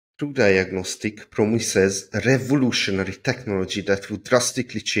TruDiagnostic promises a revolutionary technology that would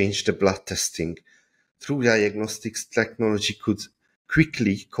drastically change the blood testing. TruDiagnostic's technology could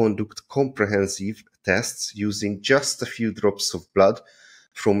quickly conduct comprehensive tests using just a few drops of blood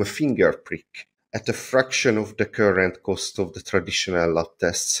from a finger prick at a fraction of the current cost of the traditional lab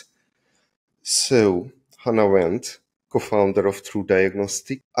tests. So, Hannah Wendt, co-founder of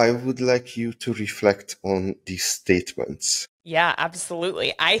TruDiagnostic, I would like you to reflect on these statements. Yeah,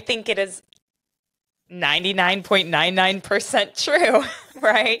 absolutely. I think it is 99.99% true,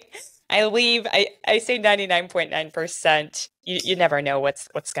 right? I say 99.9%. You never know what's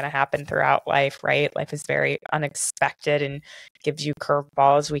going to happen throughout life, right? Life is very unexpected and gives you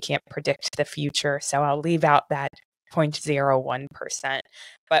curveballs. We can't predict the future. So I'll leave out that 0.01%.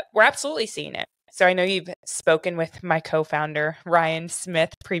 But we're absolutely seeing it. So I know you've spoken with my co-founder, Ryan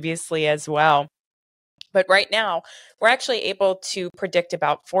Smith, previously as well. But right now, we're actually able to predict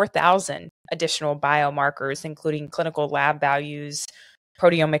about 4,000 additional biomarkers, including clinical lab values,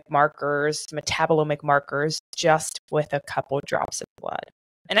 proteomic markers, metabolomic markers, just with a couple drops of blood.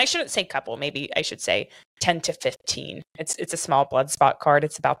 And I shouldn't say couple, maybe I should say 10 to 15. It's a small blood spot card.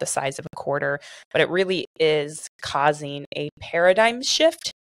 It's about the size of a quarter, but it really is causing a paradigm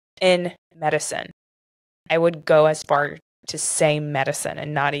shift in medicine. I would go as far to say medicine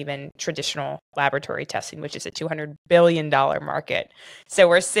and not even traditional laboratory testing, which is a $200 billion market. So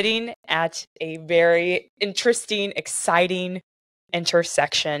we're sitting at a very interesting, exciting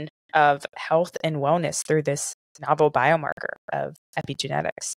intersection of health and wellness through this novel biomarker of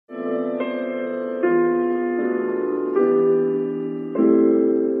epigenetics.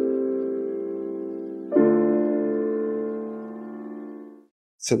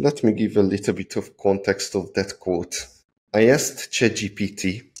 So let me give a little bit of context of that quote. I asked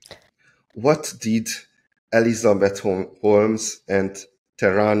ChatGPT, what did Elizabeth Holmes and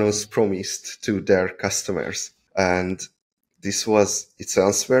Theranos promised to their customers? And this was its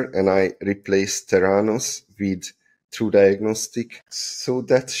answer, and I replaced Theranos with TruDiagnostic. So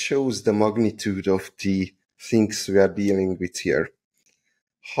that shows the magnitude of the things we are dealing with here.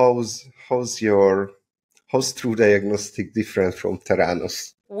 How's TruDiagnostic different from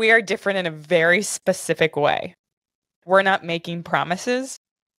Theranos? We are different in a very specific way. We're not making promises,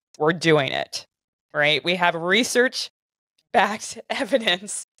 we're doing it, right? We have research-backed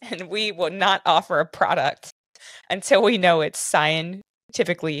evidence, and we will not offer a product until we know it's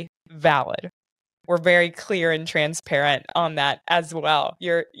scientifically valid. We're very clear and transparent on that as well.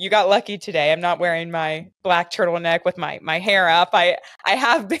 You got lucky today. I'm not wearing my black turtleneck with my hair up. I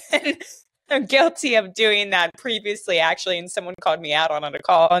have been guilty of doing that previously, actually, and someone called me out on a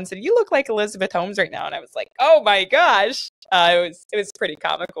call and said, "You look like Elizabeth Holmes right now." And I was like, "Oh my gosh." It was pretty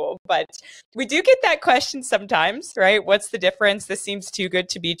comical, but we do get that question sometimes, right? What's the difference? This seems too good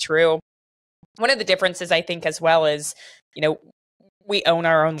to be true. One of the differences, I think, as well is, we own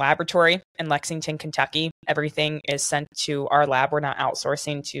our own laboratory in Lexington, Kentucky. Everything is sent to our lab. We're not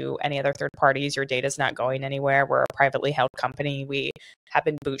outsourcing to any other third parties. Your data is not going anywhere. We're a privately held company. We have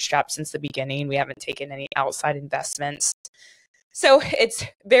been bootstrapped since the beginning. We haven't taken any outside investments. So it's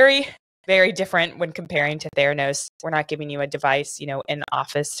very, very different when comparing to Theranos. We're not giving you a device, in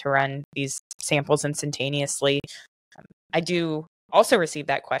office to run these samples instantaneously. I do also receive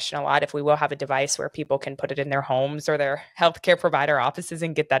that question a lot, if we will have a device where people can put it in their homes or their healthcare provider offices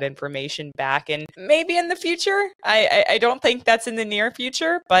and get that information back. And maybe in the future, I don't think that's in the near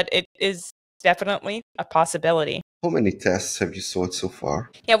future, but it is definitely a possibility. How many tests have you sold so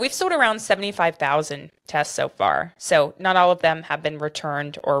far? Yeah, we've sold around 75,000 tests so far. So not all of them have been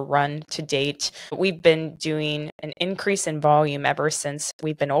returned or run to date. We've been doing an increase in volume ever since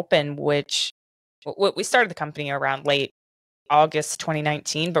we've been open, which we started the company around late August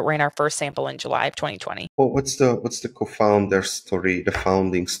 2019, but ran our first sample in July of 2020. Well, what's the co-founder story, the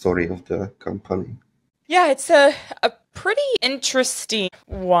founding story of the company? Yeah, it's a pretty interesting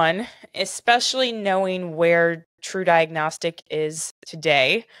one, especially knowing where TruDiagnostic is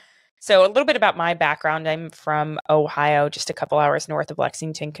today. So a little bit about my background. I'm from Ohio, just a couple hours north of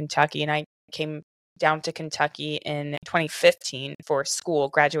Lexington, Kentucky, and I came down to Kentucky in 2015 for school,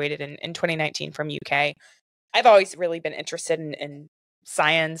 graduated in 2019 from UK. I've always really been interested in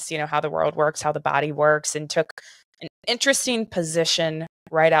science, how the world works, how the body works, and took an interesting position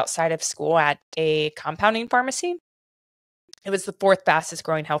right outside of school at a compounding pharmacy. It was the fourth fastest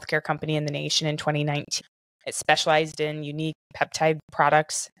growing healthcare company in the nation in 2019. It specialized in unique peptide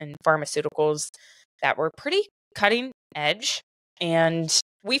products and pharmaceuticals that were pretty cutting edge. And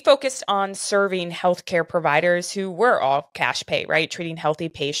we focused on serving healthcare providers who were all cash pay, right? Treating healthy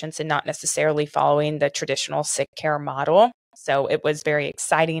patients and not necessarily following the traditional sick care model. So it was very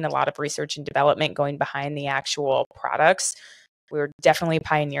exciting, a lot of research and development going behind the actual products. We were definitely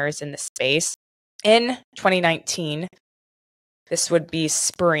pioneers in the space. In 2019, this would be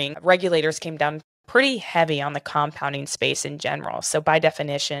spring, regulators came down pretty heavy on the compounding space in general. So by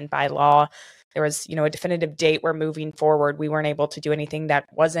definition, by law, there was, a definitive date where moving forward, we weren't able to do anything that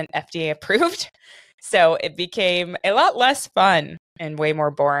wasn't FDA approved. So it became a lot less fun and way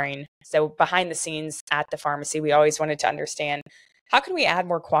more boring. So behind the scenes at the pharmacy, we always wanted to understand, how can we add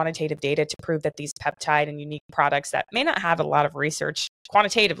more quantitative data to prove that these peptide and unique products that may not have a lot of research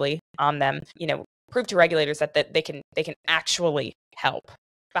quantitatively on them, prove to regulators that they can actually help.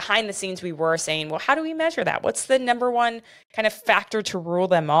 Behind the scenes, we were saying, well, how do we measure that? What's the number one kind of factor to rule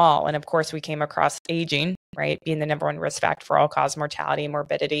them all? And of course, we came across aging, right, being the number one risk factor for all-cause mortality and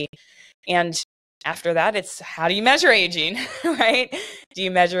morbidity. And after that, it's how do you measure aging, right? Do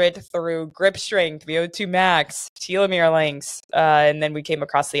you measure it through grip strength, VO2 max, telomere lengths? And then we came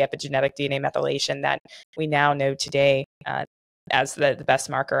across the epigenetic DNA methylation that we now know today as the best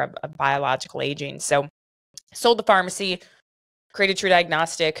marker of biological aging. So sold the pharmacy, created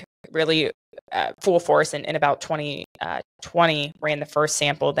TruDiagnostic, really full force in about 2020, ran the first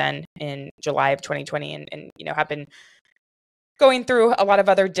sample then in July of 2020, and have been going through a lot of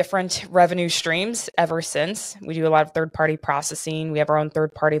other different revenue streams ever since. We do a lot of third-party processing. We have our own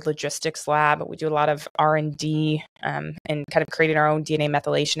third-party logistics lab. We do a lot of R&D and kind of created our own DNA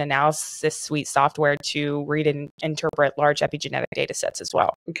methylation analysis suite software to read and interpret large epigenetic data sets as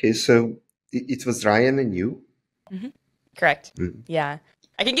well. Okay, so it was Ryan and you? Mm-hmm. Correct. Yeah.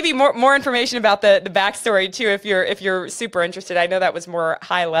 I can give you more information about the backstory too if you're super interested. I know that was more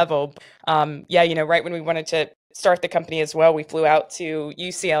high level. Right when we wanted to start the company as well, we flew out to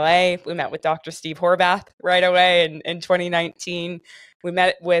UCLA. We met with Dr. Steve Horvath right away in 2019. We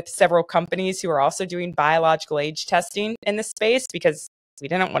met with several companies who are also doing biological age testing in this space because we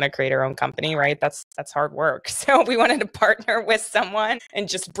didn't want to create our own company, right? That's hard work. So we wanted to partner with someone and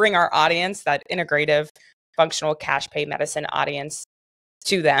just bring our audience, that integrative functional cash pay medicine audience,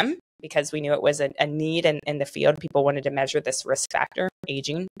 to them because we knew it was a need in the field. People wanted to measure this risk factor,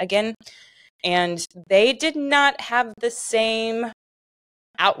 aging again. And they did not have the same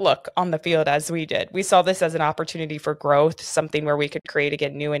outlook on the field as we did. We saw this as an opportunity for growth, something where we could create,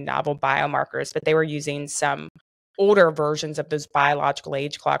 again, new and novel biomarkers, but they were using some older versions of those biological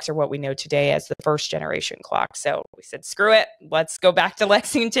age clocks, or what we know today as the first generation clock. So we said, screw it, let's go back to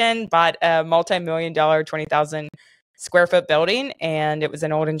Lexington, bought a multi-million-dollar, 20,000 square foot building, and it was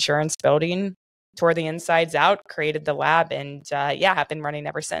an old insurance building, tore the insides out, created the lab, and have been running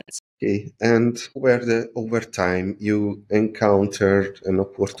ever since. Okay, and over time you encountered an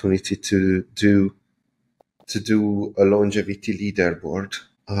opportunity to do a longevity leaderboard,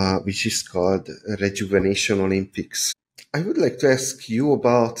 which is called Rejuvenation Olympics. I would like to ask you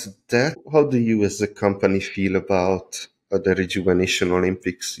about that. How do you as a company feel about the Rejuvenation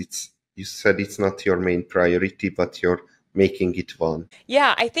Olympics? You said it's not your main priority, but you're making it one.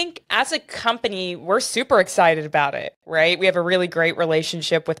 Yeah, I think as a company, we're super excited about it, right? We have a really great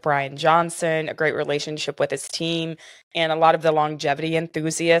relationship with Brian Johnson, a great relationship with his team, and a lot of the longevity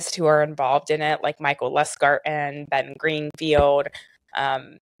enthusiasts who are involved in it, like Michael Lescarton, Ben Greenfield,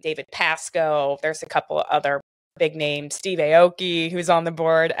 David Pascoe. There's a couple of other big names, Steve Aoki, who's on the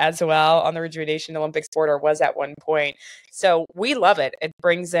board as well, on the Rejuvenation Olympics board, or was at one point. So we love it. It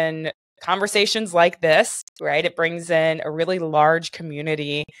brings in conversations like this, right? It brings in a really large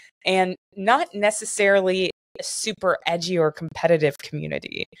community, and not necessarily a super edgy or competitive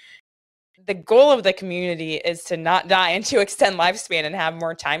community. The goal of the community is to not die and to extend lifespan and have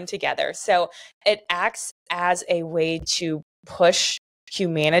more time together. So it acts as a way to push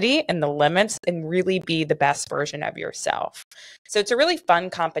humanity and the limits and really be the best version of yourself. So it's a really fun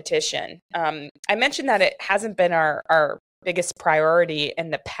competition. I mentioned that it hasn't been our biggest priority in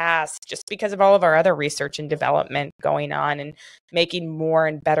the past just because of all of our other research and development going on and making more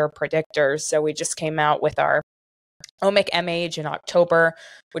and better predictors. So we just came out with our Omic MAge in October,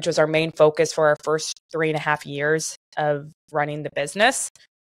 which was our main focus for our first 3.5 years of running the business.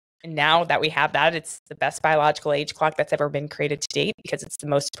 And now that we have that, it's the best biological age clock that's ever been created to date because it's the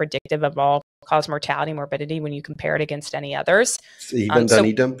most predictive of all cause mortality, morbidity when you compare it against any others. So even the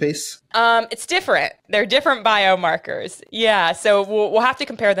needle pace? It's different. They're different biomarkers. Yeah, so we'll have to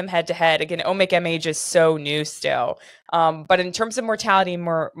compare them head to head. Again, Omic MAge is so new still. But in terms of mortality and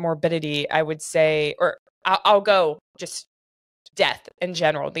morbidity, I would say, or I'll go just death in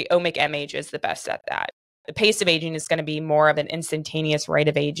general. The Omic MAge is the best at that. The pace of aging is going to be more of an instantaneous rate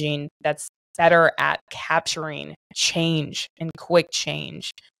of aging that's better at capturing change and quick change.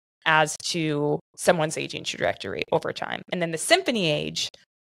 as to someone's aging trajectory over time. And then the symphony age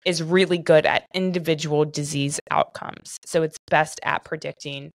is really good at individual disease outcomes. So it's best at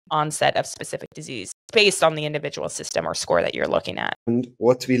predicting onset of specific disease based on the individual system or score that you're looking at. And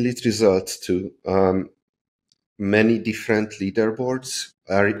what will it result to? Many different leaderboards?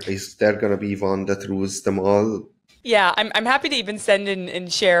 Is there going to be one that rules them all? Yeah, I'm happy to even send in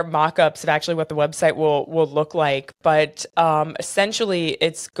and share mock-ups of actually what the website will look like. But essentially,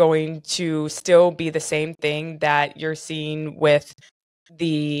 it's going to still be the same thing that you're seeing with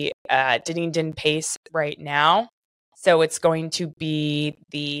the Dunedin pace right now. So it's going to be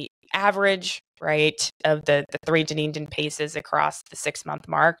the average, right, of the 3 Dunedin paces across the 6-month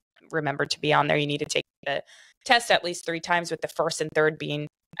mark. Remember, to be on there, you need to take the test at least 3 times, with the first and third being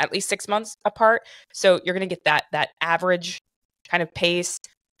at least 6 months apart. So you're going to get that average kind of pace.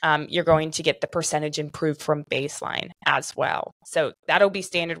 You're going to get the percentage improved from baseline as well. So that'll be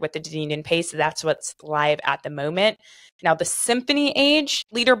standard with the Dunedin pace. That's what's live at the moment. Now, the symphony age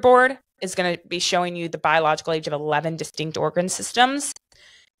leaderboard is going to be showing you the biological age of 11 distinct organ systems.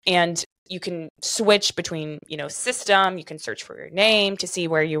 And you can switch between, system. You can search for your name to see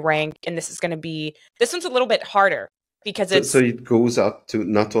where you rank. And this one's a little bit harder because so it goes up to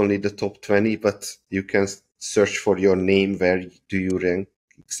not only the top 20, but you can search for your name. Where do you rank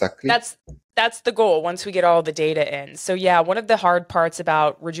exactly? That's the goal once we get all the data in. So yeah, one of the hard parts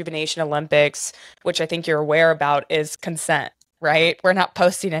about Rejuvenation Olympics, which I think you're aware about, is consent, right? We're not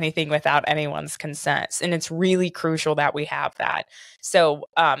posting anything without anyone's consent. And it's really crucial that we have that. So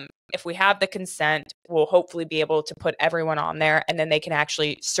if we have the consent, we'll hopefully be able to put everyone on there, and then they can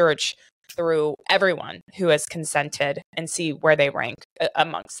actually search through everyone who has consented and see where they rank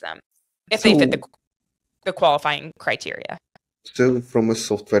amongst them, if they fit the qualifying criteria. So from a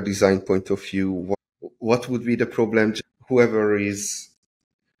software design point of view, what would be the problem? Whoever is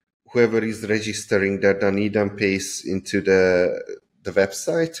registering their Dunedin pace into the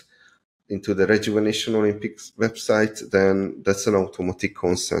website, into the Rejuvenation Olympics website, then that's an automatic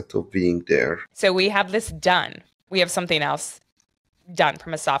consent of being there. So we have this done. We have something else done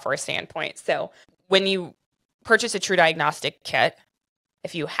from a software standpoint. So when you purchase a TruDiagnostic kit,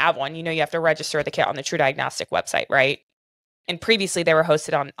 if you have one, you have to register the kit on the TruDiagnostic website, right? And previously they were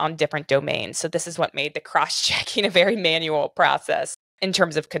hosted on different domains. So this is what made the cross-checking a very manual process in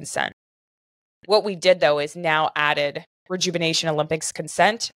terms of consent. What we did, though, is now added Rejuvenation Olympics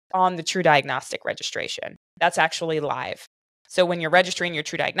consent on the TruDiagnostic registration. That's actually live. So when you're registering your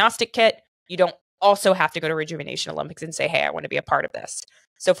TruDiagnostic kit, you don't also have to go to Rejuvenation Olympics and say, hey, I want to be a part of this.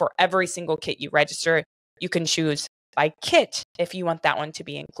 So for every single kit you register, you can choose by kit if you want that one to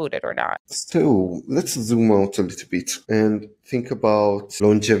be included or not. So let's zoom out a little bit and think about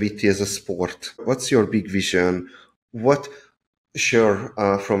longevity as a sport. What's your big vision? From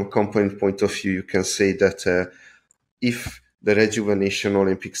a company point of view, you can say that if the Rejuvenation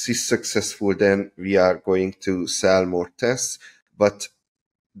Olympics is successful, then we are going to sell more tests. But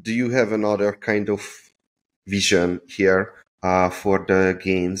do you have another kind of vision here for the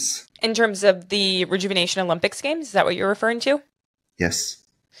games? In terms of the Rejuvenation Olympics games, is that what you're referring to? Yes.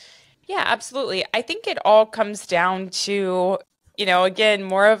 Yeah, absolutely. I think it all comes down to, again,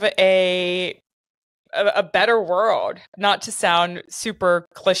 more of a better world, not to sound super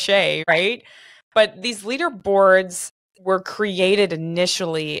cliche, right? But these leaderboards were created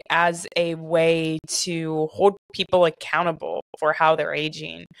initially as a way to hold people accountable for how they're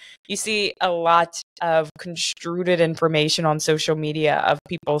aging. You see a lot of construed information on social media of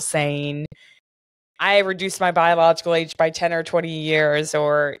people saying, I reduced my biological age by 10 or 20 years,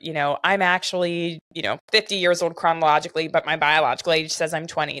 or, I'm actually, 50 years old chronologically, but my biological age says I'm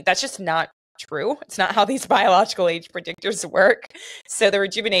 20. That's just not true. It's not how these biological age predictors work. So the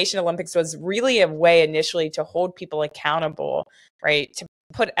Rejuvenation Olympics was really a way initially to hold people accountable, right? To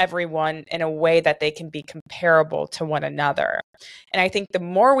put everyone in a way that they can be comparable to one another. And I think the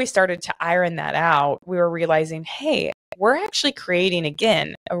more we started to iron that out, we were realizing, hey, we're actually creating,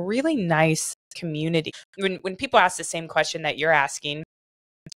 again, a really nice community. When people ask the same question that you're asking,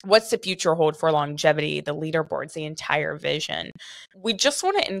 what's the future hold for longevity, the leaderboards, the entire vision? We just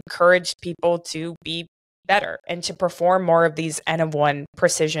want to encourage people to be better and to perform more of these N of 1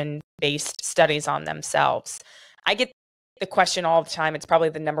 precision-based studies on themselves. I get the question all the time. It's probably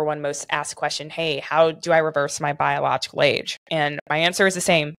the number one most asked question. Hey, how do I reverse my biological age? And my answer is the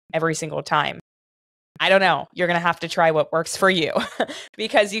same every single time. I don't know. You're going to have to try what works for you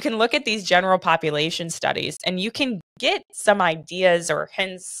because you can look at these general population studies and you can get some ideas or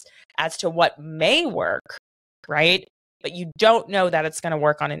hints as to what may work, right? But you don't know that it's going to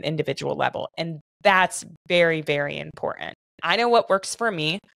work on an individual level. And that's very, very important. I know what works for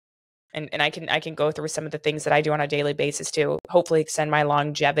me. And I can go through some of the things that I do on a daily basis to hopefully extend my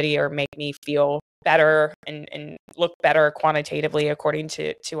longevity or make me feel better and look better quantitatively according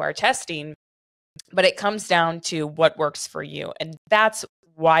to our testing. But it comes down to what works for you. And that's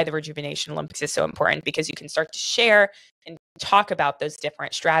why the Rejuvenation Olympics is so important, because you can start to share and talk about those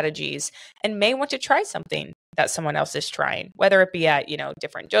different strategies and may want to try something that someone else is trying, whether it be at,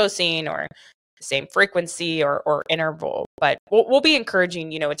 different dosing or the same frequency or interval. But we'll be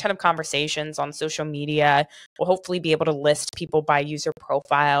encouraging, a ton of conversations on social media. We'll hopefully be able to list people by user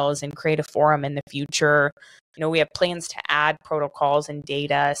profiles and create a forum in the future. We have plans to add protocols and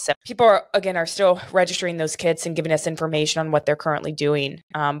data. So people are still registering those kits and giving us information on what they're currently doing.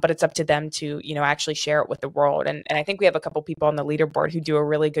 But it's up to them to, actually share it with the world. And I think we have a couple people on the leaderboard who do a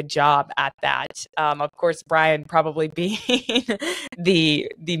really good job at that. Of course, Brian probably being the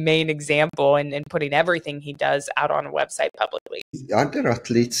main example and putting everything he does out on a website publicly. Are there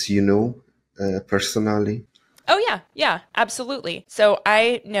athletes personally? Oh, yeah, absolutely. So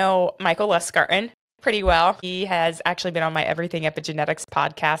I know Michael Luskarten pretty well. He has actually been on my Everything Epigenetics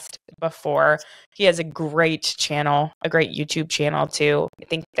podcast before. He has a great channel, a great YouTube channel too. I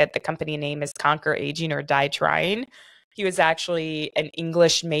think that the company name is Conquer Aging or Die Trying. He was actually an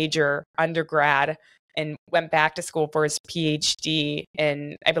English major undergrad and went back to school for his PhD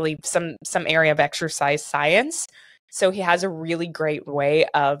in, I believe, some area of exercise science. So he has a really great way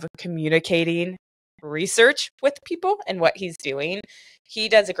of communicating research with people and what he's doing. He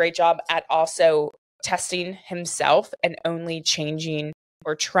does a great job at also testing himself and only changing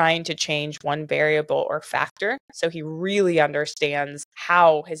or trying to change one variable or factor. So he really understands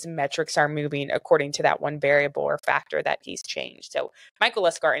how his metrics are moving according to that one variable or factor that he's changed. So Michael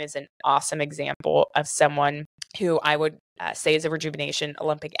Luskarten is an awesome example of someone who I would say is a Rejuvenation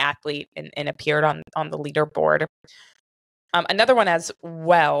Olympic athlete and appeared on the leaderboard. Another one as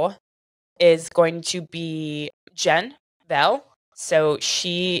well is going to be Jen Bell. So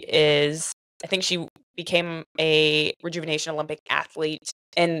I think she became a Rejuvenation Olympic athlete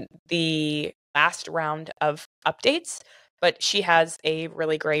in the last round of updates, but she has a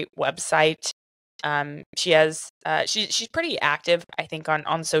really great website. She's pretty active, I think,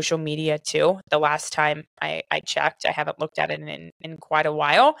 on social media too. The last time I checked, I haven't looked at it in quite a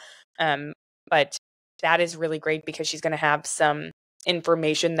while. But that is really great because she's going to have some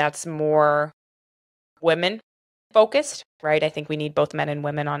information that's more women focused, right? I think we need both men and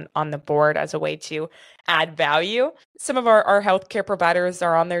women on the board as a way to add value. Some of our healthcare providers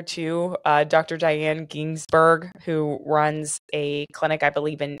are on there too. Dr. Diane Ginsberg, who runs a clinic, I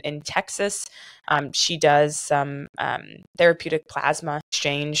believe, in Texas. She does some therapeutic plasma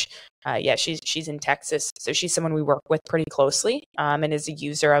exchange. She's in Texas. So she's someone we work with pretty closely and is a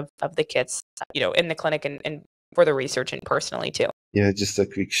user of the kits, in the clinic and for the research and personally too. Yeah, just a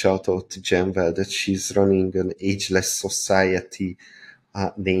quick shout out to Jenvel that she's running an Ageless Society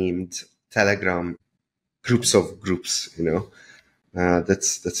named Telegram groups.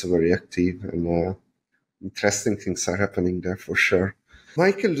 That's very active and interesting things are happening there for sure.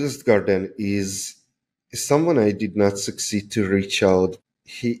 Michael Lustgarten is someone I did not succeed to reach out.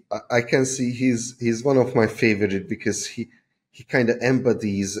 I can see he's one of my favorite because he kind of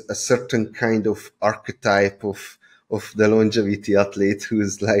embodies a certain kind of archetype of the longevity athlete who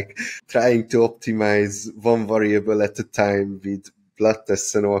is like trying to optimize one variable at a time with blood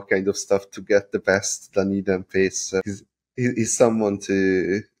tests and all kind of stuff to get the best Dunedin pace. So he's someone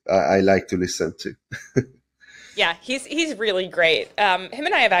I like to listen to. Yeah, he's really great. Him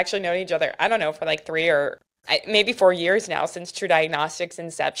and I have actually known each other, I don't know, for like 3 or maybe 4 years now since TruDiagnostic's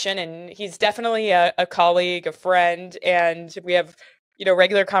inception. And he's definitely a colleague, a friend, and we have,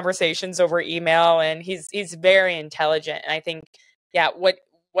 regular conversations over email, and he's very intelligent. And I think,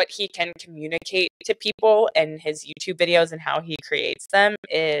 what he can communicate to people and his YouTube videos and how he creates them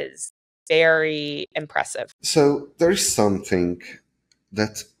is very impressive. So there's something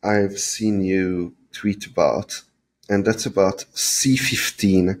that I've seen you tweet about, and that's about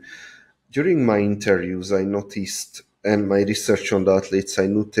C15. During my interviews, I noticed, and my research on the athletes, I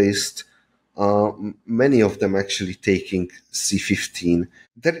noticed many of them actually taking C15.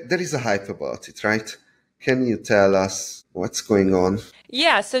 There is a hype about it, right? Can you tell us what's going on?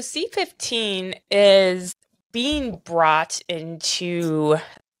 Yeah, so C15 is being brought into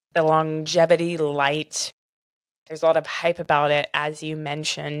the longevity light. There's a lot of hype about it, as you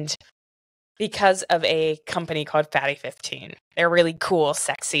mentioned, because of a company called Fatty 15. They're a really cool,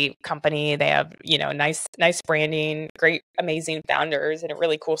 sexy company. They have, nice branding, great, amazing founders, and a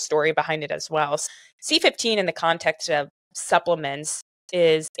really cool story behind it as well. C15 in the context of supplements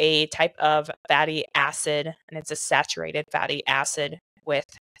is a type of fatty acid, and it's a saturated fatty acid with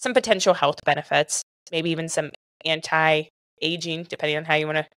some potential health benefits, maybe even some anti-aging, depending on how you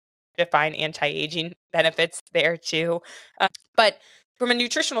want to define anti-aging benefits there too. But from a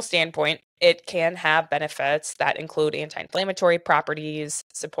nutritional standpoint, it can have benefits that include anti-inflammatory properties,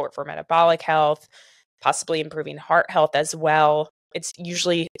 support for metabolic health, possibly improving heart health as well. It's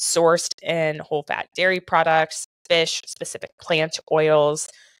usually sourced in whole fat dairy products, fish, specific plant oils.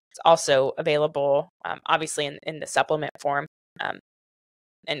 It's also available, obviously, in the supplement form,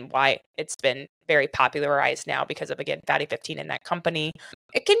 and why it's been very popularized now because of, again, Fatty 15 in that company.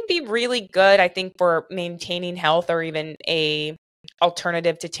 It can be really good, I think, for maintaining health or even a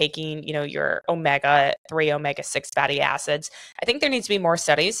alternative to taking, your omega-3, omega-6 fatty acids. I think there needs to be more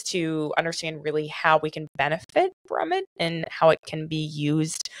studies to understand really how we can benefit from it and how it can be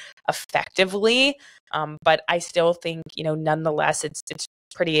used effectively. But I still think, nonetheless, it's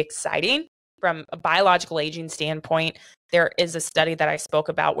pretty exciting. From a biological aging standpoint, there is a study that I spoke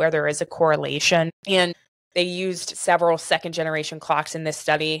about where there is a correlation, and they used several second generation clocks in this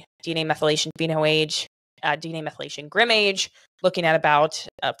study, DNA methylation phenoage, DNA methylation grim age, looking at about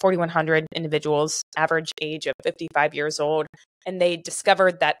 4,100 individuals, average age of 55 years old. And they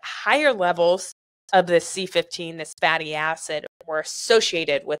discovered that higher levels of this C15, this fatty acid, were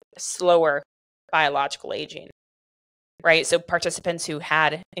associated with slower biological aging, right? So participants who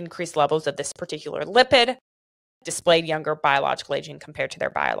had increased levels of this particular lipid displayed younger biological aging compared to their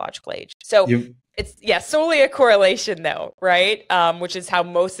biological age. So it's solely a correlation though, right? Which is how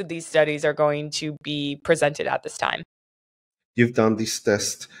most of these studies are going to be presented at this time. You've done this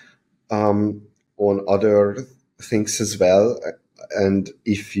test on other things as well, and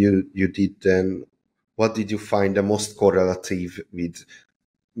if you did, then what did you find the most correlative with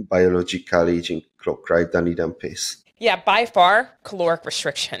biological aging clock, right? The need and pace. Yeah, by far, caloric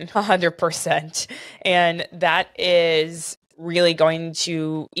restriction, 100%. And that is really going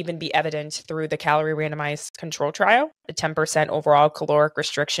to even be evident through the calorie randomized control trial, the 10% overall caloric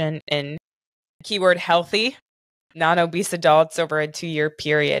restriction in keyword healthy, non-obese adults over a 2-year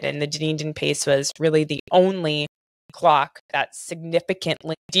period. And the Diagnostic pace was really the only clock that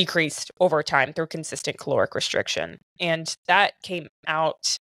significantly decreased over time through consistent caloric restriction. And that came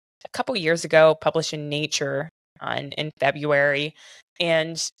out a couple years ago, published in Nature in February.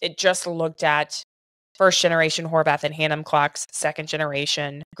 And it just looked at first generation Horvath and Hannum clocks, second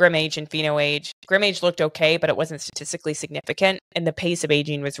generation, grim age and phenoage. Grim age looked okay, but it wasn't statistically significant. And the pace of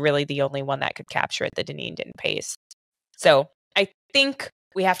aging was really the only one that could capture it, the Diagnostic pace. So I think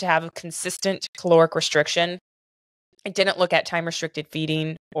we have to have a consistent caloric restriction. I didn't look at time restricted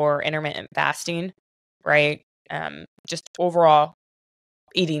feeding or intermittent fasting, right? Just overall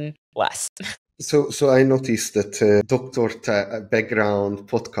eating less. So I noticed that doctor background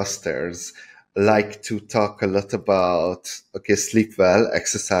podcasters like to talk a lot about, sleep well,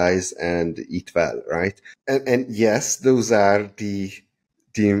 exercise, and eat well, right? And yes, those are the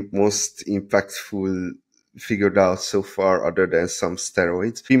most impactful figured out so far, other than some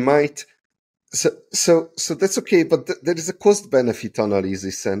steroids. We might, so that's okay, but there is a cost benefit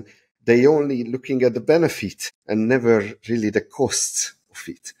analysis, and they only looking at the benefit and never really the costs of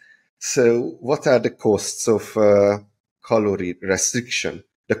it. So what are the costs of calorie restriction?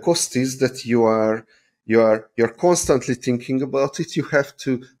 The cost is that you're constantly thinking about it. You have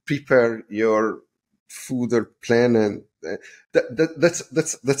to prepare your food or plan, and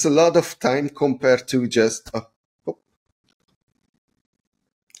that's a lot of time compared to just a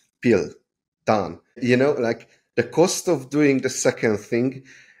pill done. Like the cost of doing the second thing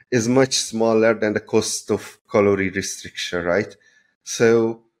is much smaller than the cost of calorie restriction, right?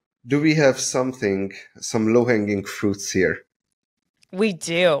 So do we have some low-hanging fruits here? We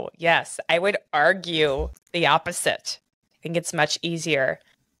do, yes. I would argue the opposite. I think it's much easier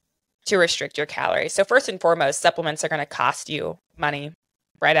to restrict your calories. So first and foremost, supplements are going to cost you money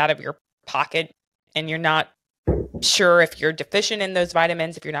right out of your pocket, and you're not sure if you're deficient in those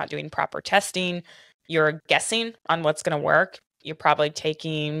vitamins, if you're not doing proper testing, you're guessing on what's going to work. You're probably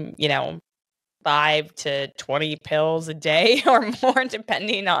taking, 5 to 20 pills a day or more,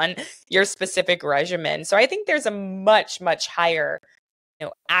 depending on your specific regimen. So I think there's a much, much higher,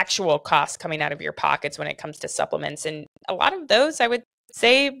 actual cost coming out of your pockets when it comes to supplements. And a lot of those, I would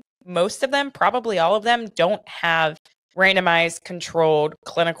say most of them, probably all of them, don't have randomized controlled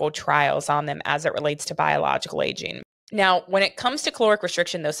clinical trials on them as it relates to biological aging. Now, when it comes to caloric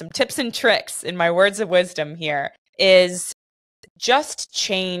restriction, though, some tips and tricks in my words of wisdom here is just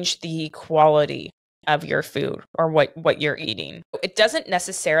change the quality of your food or what you're eating. It doesn't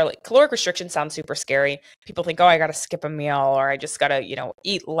necessarily, caloric restriction sounds super scary. People think, oh, I got to skip a meal or I just got to,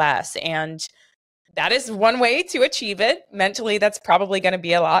 eat less. And that is one way to achieve it. Mentally, that's probably going to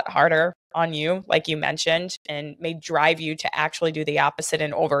be a lot harder on you, like you mentioned, and may drive you to actually do the opposite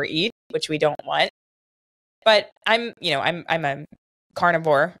and overeat, which we don't want. But I'm a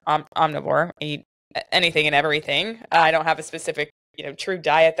carnivore, omnivore, I eat anything and everything. I don't have a specific, true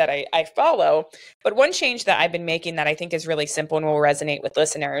diet that I follow. But one change that I've been making that I think is really simple and will resonate with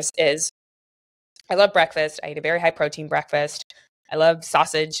listeners is I love breakfast. I eat a very high protein breakfast. I love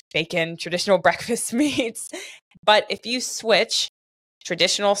sausage, bacon, traditional breakfast meats. But if you switch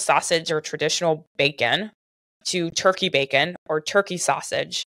traditional sausage or traditional bacon to turkey bacon or turkey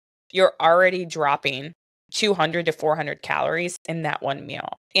sausage, you're already dropping 200 to 400 calories in that one meal.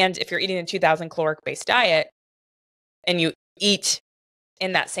 And if you're eating a 2000 caloric based diet and you eat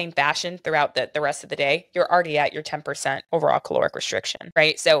in that same fashion throughout the rest of the day, you're already at your 10% overall caloric restriction,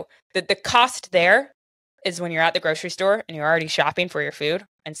 right? So the cost there is when you're at the grocery store and you're already shopping for your food,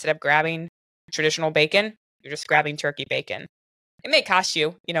 instead of grabbing traditional bacon, you're just grabbing turkey bacon. It may cost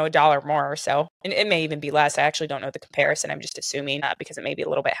you, $1 more or so. And it may even be less. I actually don't know the comparison. I'm just assuming because it may be a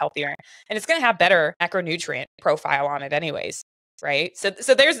little bit healthier. And it's going to have better macronutrient profile on it anyways, right? So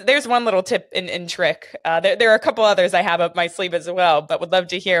there's one little tip and trick. There are a couple others I have up my sleeve as well, but would love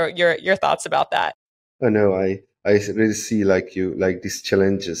to hear your thoughts about that. Oh no, I really see like you like these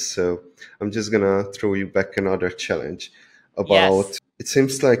challenges. So I'm just gonna throw you back another challenge about Yes. It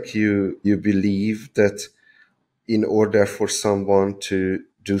seems like you believe that in order for someone to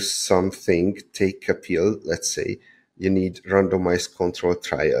do something, take a pill, let's say, you need randomized controlled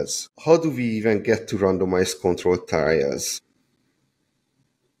trials. How do we even get to randomized controlled trials?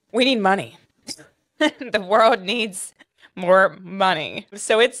 We need money. The world needs more money.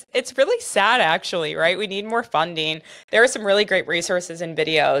 So it's really sad actually, right? We need more funding. There are some really great resources and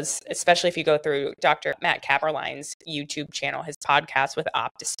videos, especially if you go through Dr. Matt Kaperline's YouTube channel, his podcast with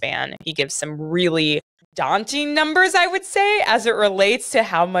OptiSpan. He gives some really daunting numbers, I would say, as it relates to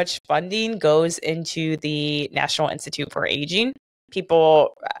how much funding goes into the National Institute for Aging.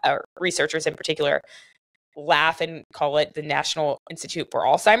 People, researchers in particular, laugh and call it the National Institute for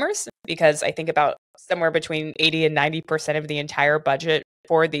Alzheimer's, because I think about somewhere between 80 and 90% of the entire budget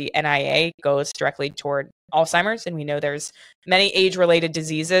for the NIA goes directly toward Alzheimer's. And we know there's many age-related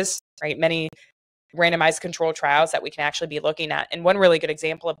diseases, right? Many randomized control trials that we can actually be looking at. And one really good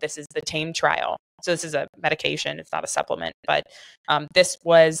example of this is the TAME trial. So this is a medication, it's not a supplement, but this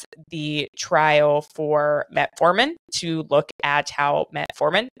was the trial for metformin to look at how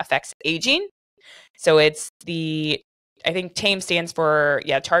metformin affects aging. So it's I think TAME stands for,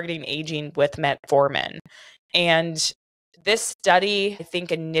 targeting aging with metformin. And this study, I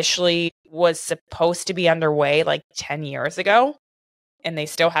think initially was supposed to be underway like 10 years ago, and they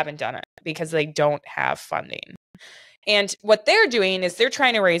still haven't done it because they don't have funding. And what they're doing is they're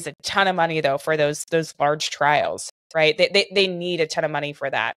trying to raise a ton of money though for those large trials, right? They need a ton of money for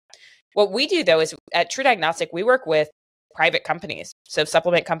that. What we do though is at TruDiagnostic, we work with private companies. So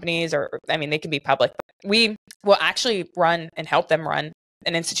supplement companies, they can be public. We will actually run and help them run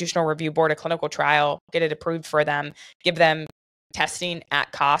an institutional review board, a clinical trial, get it approved for them, give them testing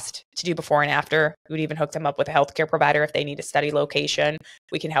at cost to do before and after. We would even hook them up with a healthcare provider if they need a study location.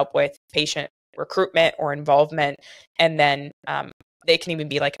 We can help with patient recruitment or involvement. And then they can even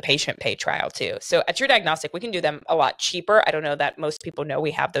be like a patient pay trial too. So at TruDiagnostic, we can do them a lot cheaper. I don't know that most people know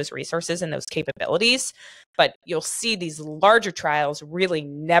we have those resources and those capabilities, but you'll see these larger trials really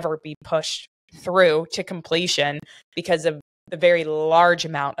never be pushed through to completion because of the very large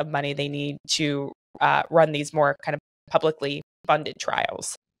amount of money they need to run these more kind of publicly funded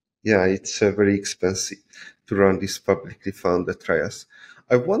trials. Yeah, it's very expensive to run these publicly funded trials.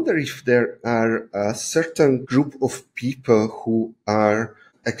 I wonder if there are a certain group of people who are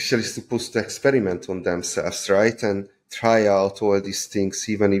actually supposed to experiment on themselves, right? And try out all these things,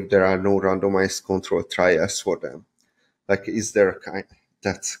 even if there are no randomized controlled trials for them. Like, is there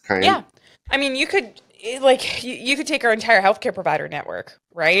that kind? Yeah. I mean, you could take our entire healthcare provider network,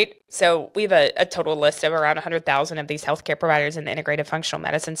 right? So we have a total list of around 100,000 of these healthcare providers in the integrative functional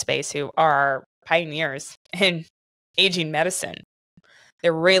medicine space who are pioneers in aging medicine.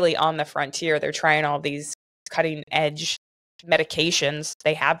 They're really on the frontier. They're trying all these cutting edge medications.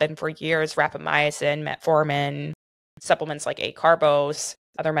 They have been for years: rapamycin, metformin, supplements like acarbose,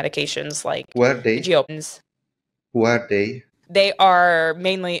 other medications like Who are they? geopins. Who are they? They are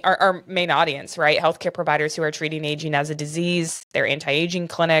mainly our main audience, right? Healthcare providers who are treating aging as a disease. They're anti-aging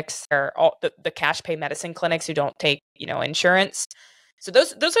clinics. They're all the cash pay medicine clinics who don't take, insurance. So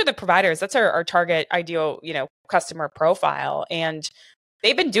those are the providers. That's our target ideal, customer profile. And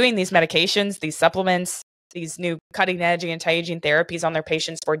they've been doing these medications, these supplements, these new cutting edge anti-aging therapies on their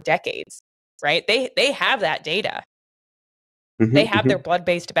patients for decades. right? They have that data. They have their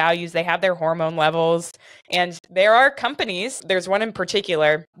blood-based values, they have their hormone levels, and there are companies, there's one in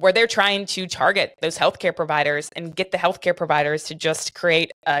particular, where they're trying to target those healthcare providers and get the healthcare providers to just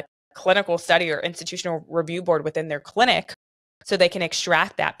create a clinical study or institutional review board within their clinic so they can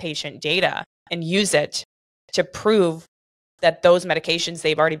extract that patient data and use it to prove that those medications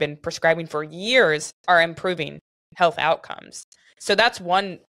they've already been prescribing for years are improving health outcomes. So that's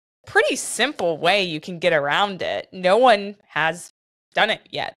one pretty simple way you can get around it. No one has done it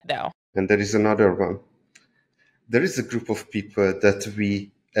yet, though. And there is another one. There is a group of people that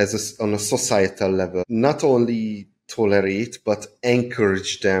we, on a societal level, not only tolerate, but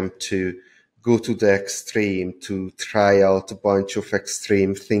encourage them to go to the extreme, to try out a bunch of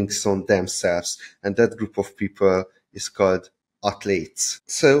extreme things on themselves. And that group of people is called athletes.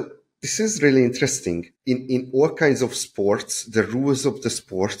 So this is really interesting. In all kinds of sports, the rules of the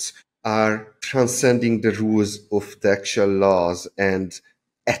sports are transcending the rules of the actual laws and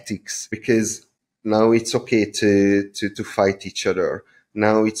ethics, because now it's okay to fight each other.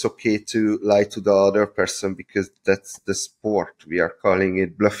 Now it's okay to lie to the other person because that's the sport. We are calling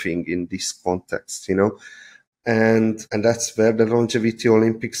it bluffing in this context, you know? And that's where the Longevity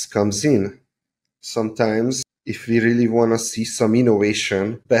Olympics comes in. Sometimes, if we really want to see some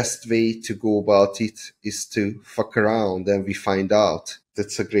innovation, best way to go about it is to fuck around and we find out.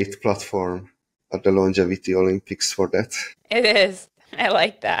 That's a great platform at the Longevity Olympics for that. It is. I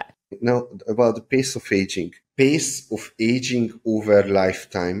like that. Now, about the pace of aging. Pace of aging over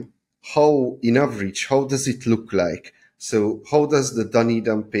lifetime. How, in average, how does it look like? So how does the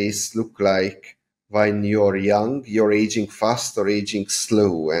Dunedin pace look like when you're young? You're aging fast or aging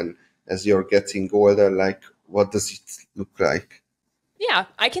slow? And as you're getting older, like, what does it look like? Yeah,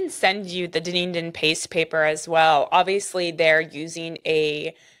 I can send you the Dunedin pace paper as well. Obviously, they're using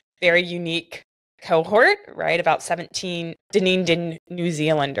a very unique cohort, right? About 17 Dunedin New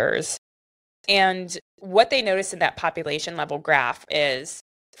Zealanders. And what they notice in that population level graph is,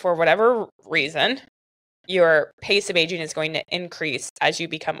 for whatever reason, your pace of aging is going to increase as you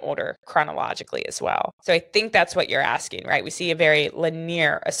become older chronologically as well. So I think that's what you're asking, right? We see a very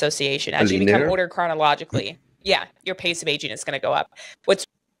linear association. As you become older chronologically, yeah, your pace of aging is going to go up. What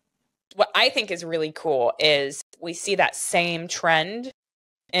I think is really cool is we see that same trend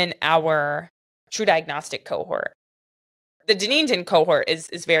in our TruDiagnostic cohort. The Dunedin cohort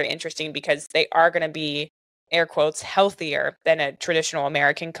is very interesting because they are going to be, air quotes, healthier than a traditional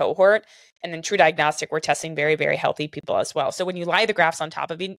American cohort. And in TruDiagnostic, we're testing very, very healthy people as well. So when you lie the graphs on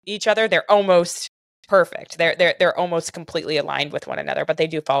top of each other, they're almost perfect. They're almost completely aligned with one another, but they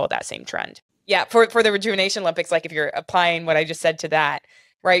do follow that same trend. Yeah, for the Rejuvenation Olympics, like if you're applying what I just said to that,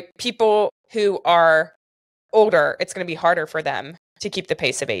 right? People who are older, it's going to be harder for them to keep the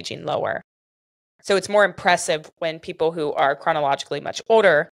pace of aging lower. So it's more impressive when people who are chronologically much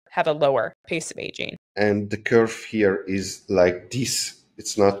older have a lower pace of aging. And the curve here is like this.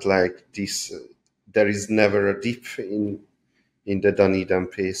 It's not like this. There is never a dip in the Dunedin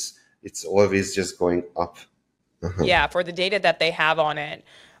pace. It's always just going up. Yeah, for the data that they have on it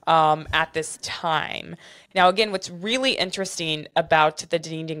at this time. Now, again, what's really interesting about the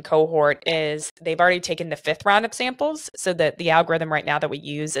Dunedin cohort is they've already taken the 5th round of samples. So that the algorithm right now that we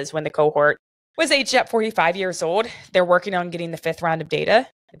use is when the cohort was aged at 45 years old. They're working on getting the 5th round of data.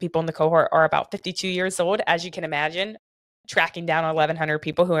 The people in the cohort are about 52 years old. As you can imagine, tracking down 1,100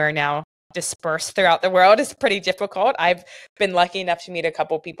 people who are now dispersed throughout the world is pretty difficult. I've been lucky enough to meet a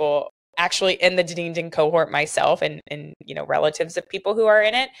couple people actually in the Dunedin cohort myself and relatives of people who are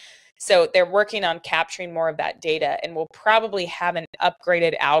in it. So they're working on capturing more of that data, and we'll probably have an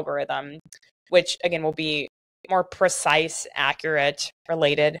upgraded algorithm, which again will be more precise, accurate,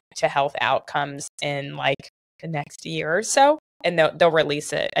 related to health outcomes in like the next year or so. And they'll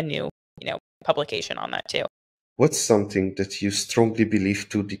release a new, publication on that too. What's something that you strongly believe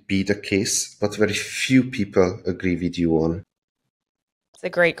to be the case, but very few people agree with you on? It's a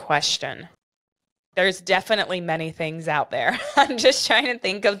great question. There's definitely many things out there. I'm just trying to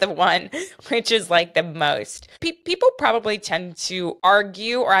think of the one which is like the most. People probably tend to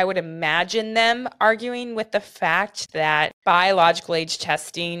argue, or I would imagine them arguing with the fact that biological age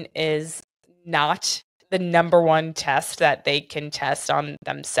testing is not the number one test that they can test on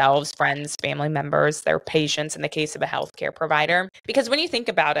themselves, friends, family members, their patients in the case of a healthcare provider. Because when you think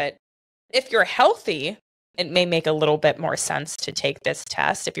about it, if you're healthy, it may make a little bit more sense to take this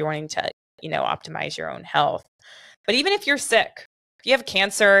test if you're wanting to optimize your own health. But even if you're sick, if you have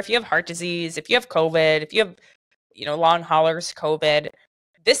cancer, if you have heart disease, if you have COVID, if you have, long haulers COVID,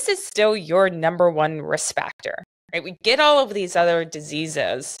 this is still your number one risk factor, right? We get all of these other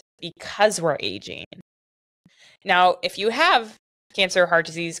diseases because we're aging. Now, if you have cancer, heart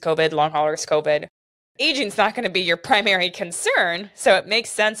disease, COVID, long haulers, COVID, aging's not going to be your primary concern. So it makes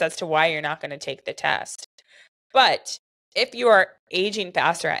sense as to why you're not going to take the test. But if you are aging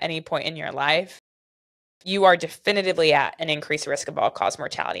faster at any point in your life, you are definitively at an increased risk of all-cause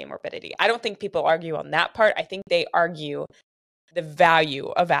mortality and morbidity. I don't think people argue on that part. I think they argue the value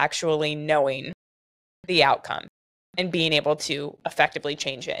of actually knowing the outcome and being able to effectively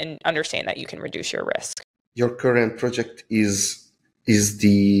change it and understand that you can reduce your risk. Your current project is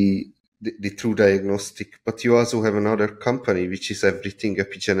the TruDiagnostic, but you also have another company which is everything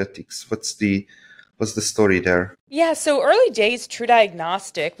epigenetics. What's the story there? Yeah, so early days,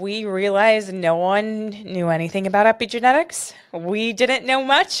 TruDiagnostic, we realized no one knew anything about epigenetics. We didn't know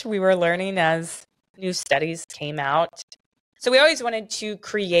much. We were learning as new studies came out. So we always wanted to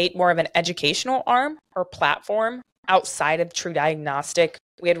create more of an educational arm or platform outside of TruDiagnostic.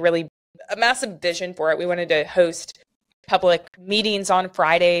 We had really a massive vision for it. We wanted to host public meetings on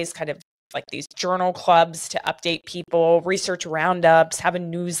Fridays, kind of like these journal clubs to update people, research roundups, have a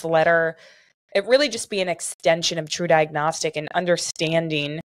newsletter. It really just be an extension of TruDiagnostic and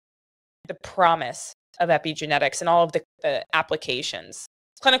understanding the promise of epigenetics and all of the applications,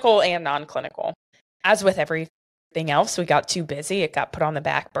 clinical and non-clinical. As with everything else, we got too busy. It got put on the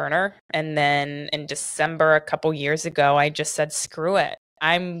back burner. And then in December, a couple years ago, I just said, screw it.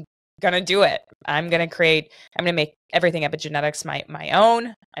 I'm going to do it. I'm going to make everything epigenetics my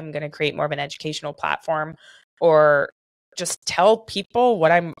own. I'm going to create more of an educational platform, or just tell people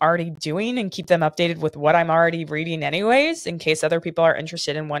what I'm already doing and keep them updated with what I'm already reading anyways, in case other people are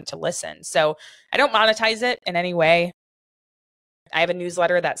interested and want to listen. So I don't monetize it in any way. I have a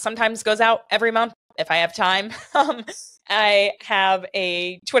newsletter that sometimes goes out every month if I have time. I have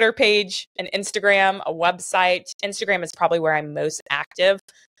a Twitter page, an Instagram, a website. Instagram is probably where I'm most active.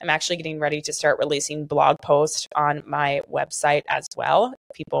 I'm actually getting ready to start releasing blog posts on my website as well.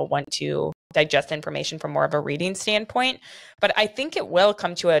 People want to digest information from more of a reading standpoint. But I think it will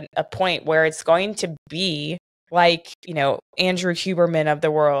come to a point where it's going to be like, Andrew Huberman of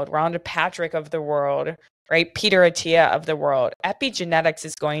the world, Rhonda Patrick of the world, right? Peter Attia of the world. Epigenetics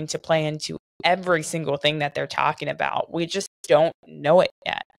is going to play into every single thing that they're talking about. We just don't know it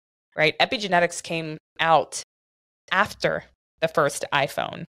yet, right? Epigenetics came out after the first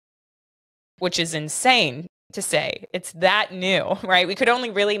iPhone, which is insane to say. It's that new, right? We could only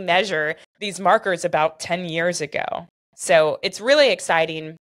really measure these markers about 10 years ago. So it's really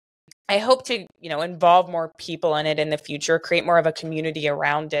exciting. I hope to, involve more people in it in the future, create more of a community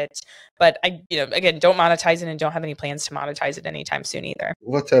around it. But I, again, don't monetize it and don't have any plans to monetize it anytime soon either.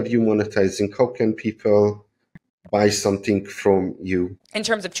 What are you monetizing? How can people buy something from you? In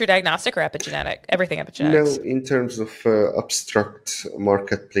terms of TruDiagnostic or epigenetic? Everything epigenetics. No, in terms of abstract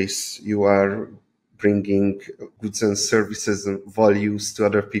marketplace, you are bringing goods and services and values to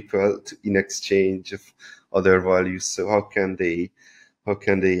other people in exchange of other values. So how can they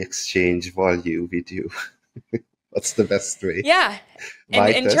exchange value with you? What's the best way? Yeah.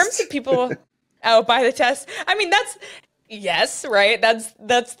 And in terms of people, buy the test. I mean, yes, right. That's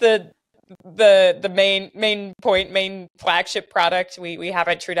the main point, main flagship product we have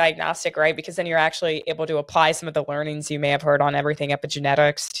at TruDiagnostic, right? Because then you're actually able to apply some of the learnings you may have heard on everything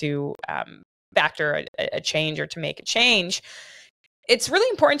epigenetics to factor a change or to make a change. It's really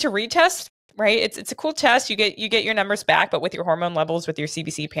important to retest, right? It's a cool test. You get your numbers back, but with your hormone levels, with your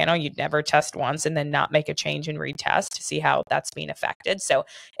CBC panel, you'd never test once and then not make a change and retest to see how that's being affected. So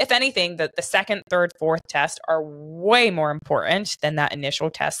if anything, the second, third, fourth test are way more important than that initial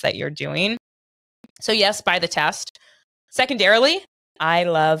test that you're doing. So yes, buy the test. Secondarily, I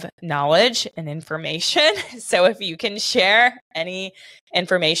love knowledge and information. So if you can share any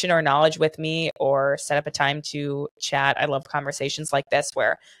information or knowledge with me or set up a time to chat, I love conversations like this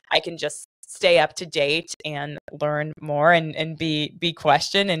where I can just stay up to date and learn more and be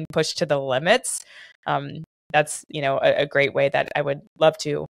questioned and pushed to the limits. That's, a great way that I would love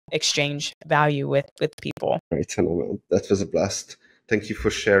to exchange value with people. Right, Hannah, that was a blast. Thank you for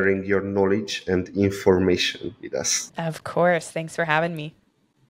sharing your knowledge and information with us. Of course. Thanks for having me.